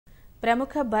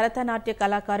ప్రముఖ భరతనాట్య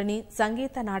కళాకారిణి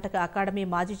సంగీత నాటక అకాడమీ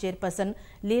మాజీ చైర్పర్సన్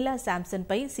లీలా శాంసన్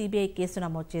పై CBI case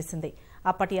నమోదు చేసింది.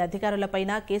 అప్పటి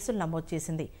అధికారులపైన కేసులు నమోదు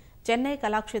చేసింది. చెన్నై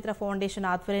కళాక్షేత్ర ఫౌండేషన్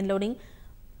ఆధ్వర్యంలోని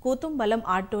కూతుంబలం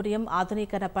ఆడిటోరియం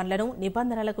ఆధునీకరణ పనులను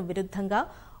నిబంధనలకు విరుద్ధంగా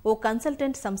ఓ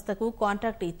కన్సల్టెంట్ సంస్థకు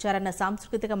కాంట్రాక్ట్ ఇచ్చారన్న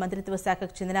సాంస్కృతిక మంత్రిత్వ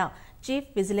శాఖకు చెందిన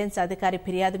చీఫ్ విజిలెన్స్ అధికారి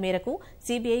ఫిర్యాదు మేరకు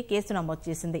సీబీఐ కేసు నమోదు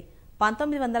చేసింది.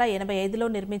 1985లో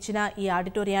నిర్మించిన ఈ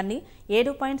ఆడిటోరియాన్ని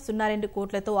 7.02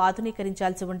 కోట్లతో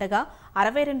ఆధునీకరించాల్సి ఉండగా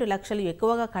 62 లక్షలు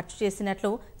ఎక్కువగా ఖర్చు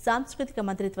చేసినట్లు సాంస్కృతిక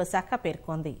మంత్రిత్వ శాఖ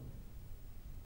పేర్కొంది.